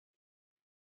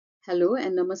Hello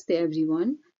and namaste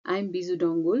everyone. I'm Bizu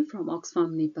Dongol from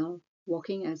Oxfam, Nepal,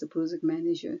 working as a project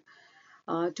manager.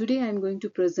 Today I'm going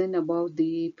to present about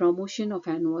the promotion of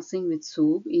hand washing with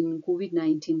soap in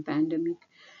COVID-19 pandemic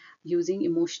using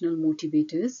emotional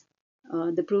motivators.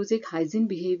 The project Hygiene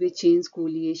Behavior Change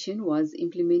Coalition was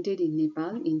implemented in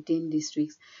Nepal in 10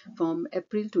 districts from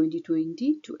April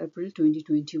 2020 to April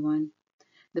 2021.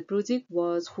 The project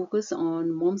was focused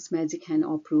on Mom's Magic Hand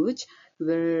approach,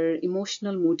 where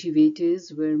emotional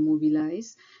motivators were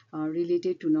mobilized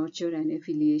related to nurture and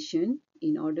affiliation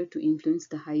in order to influence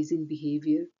the hygiene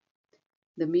behavior.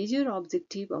 The major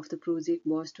objective of the project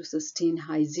was to sustain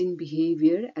hygiene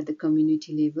behavior at the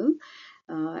community level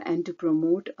and to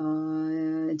promote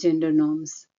gender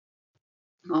norms.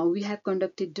 We have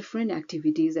conducted different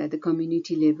activities at the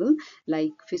community level,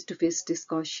 like face-to-face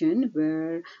discussion,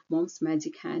 where Mom's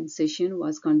Magic Hand session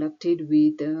was conducted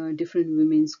with different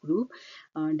women's group.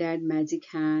 Dad Magic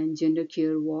Hand Gender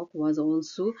Care Walk was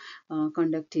also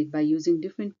conducted by using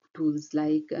different tools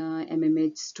like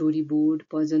MMH storyboard,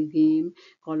 puzzle game,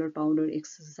 color powder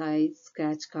exercise,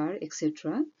 scratch card,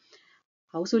 etc.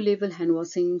 Household level hand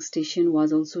washing station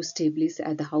was also established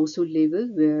at the household level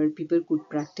where people could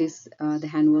practice the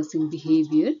hand washing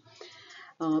behavior.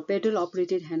 Pedal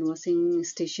operated hand washing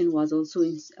station was also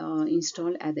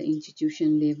installed at the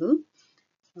institution level.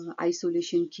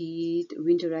 Isolation kit,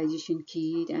 winterization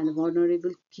kit, and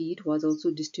vulnerable kit was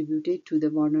also distributed to the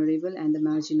vulnerable and the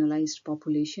marginalized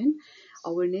population.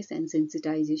 Awareness and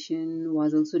sensitization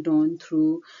was also done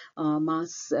through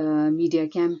mass media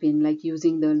campaign, like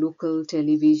using the local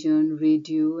television,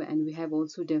 radio, and we have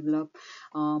also developed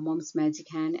Mom's Magic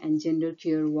Hand and Gender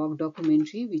Care Walk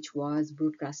documentary, which was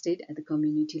broadcasted at the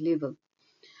community level.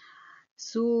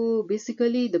 So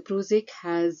basically, the project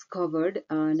has covered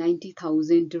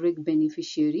 90,000 direct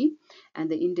beneficiary, and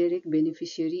the indirect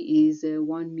beneficiary is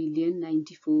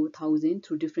 1,094,000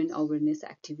 through different awareness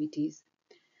activities.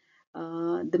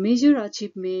 The major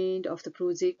achievement of the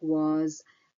project was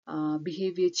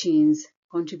behavior change,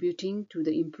 contributing to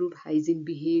the improved hygiene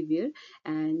behavior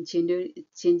and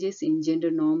changes in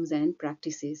gender norms and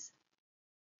practices.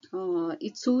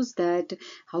 It shows that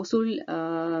household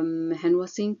hand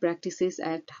washing practices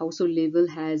at household level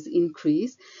has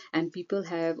increased, and people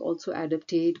have also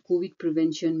adopted COVID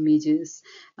prevention measures,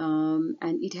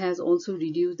 and it has also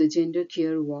reduced the gender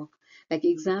care work. Like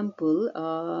example,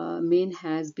 men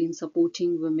has been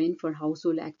supporting women for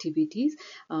household activities,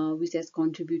 which has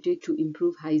contributed to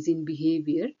improve hygiene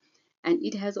behavior, and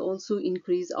it has also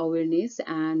increased awareness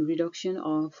and reduction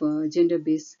of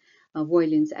gender-based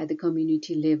violence at the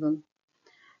community level.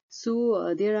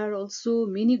 So there are also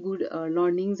many good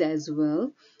learnings as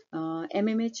well.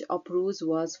 MMH approach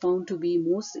was found to be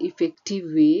most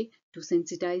effective way to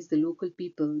sensitize the local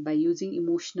people by using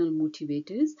emotional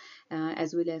motivators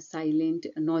as well as silent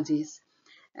nudges.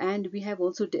 And we have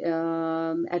also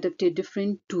adapted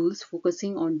different tools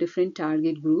focusing on different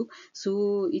target group,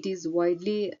 so it is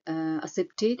widely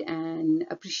accepted and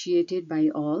appreciated by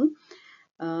all.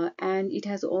 And it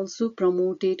has also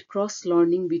promoted cross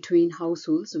learning between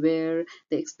households, where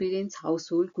the experienced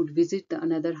household could visit the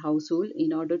another household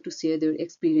in order to share their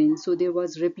experience. So there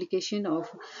was replication of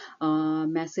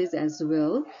message as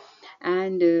well,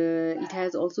 and it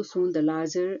has also shown the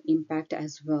larger impact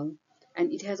as well.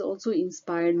 And it has also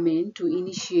inspired men to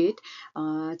initiate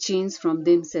change from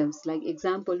themselves. Like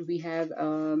example, we have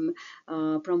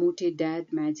promoted Dad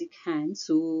Magic Hand,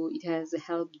 so it has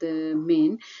helped the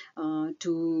men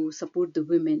to support the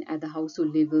women at the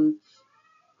household level.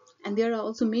 And there are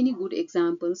also many good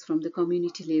examples from the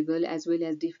community level, as well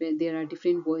as there are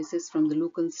different voices from the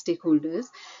local stakeholders.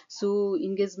 So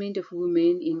engagement of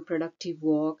women in productive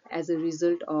work as a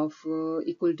result of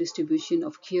equal distribution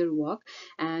of care work,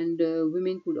 and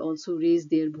women could also raise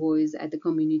their voice at the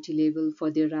community level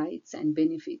for their rights and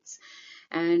benefits.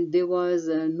 And there was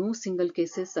no single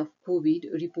cases of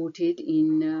COVID reported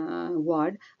in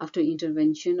ward after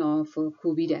intervention of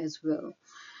COVID as well.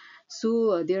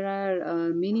 So there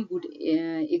are many good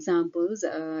examples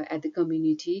at the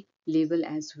community level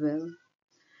as well.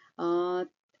 Uh,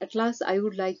 at last, I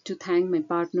would like to thank my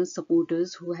partners,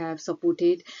 supporters who have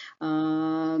supported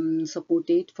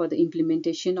for the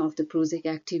implementation of the project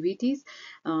activities,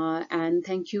 and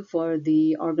thank you for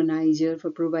the organizer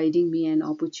for providing me an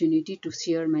opportunity to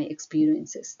share my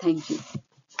experiences. Thank you.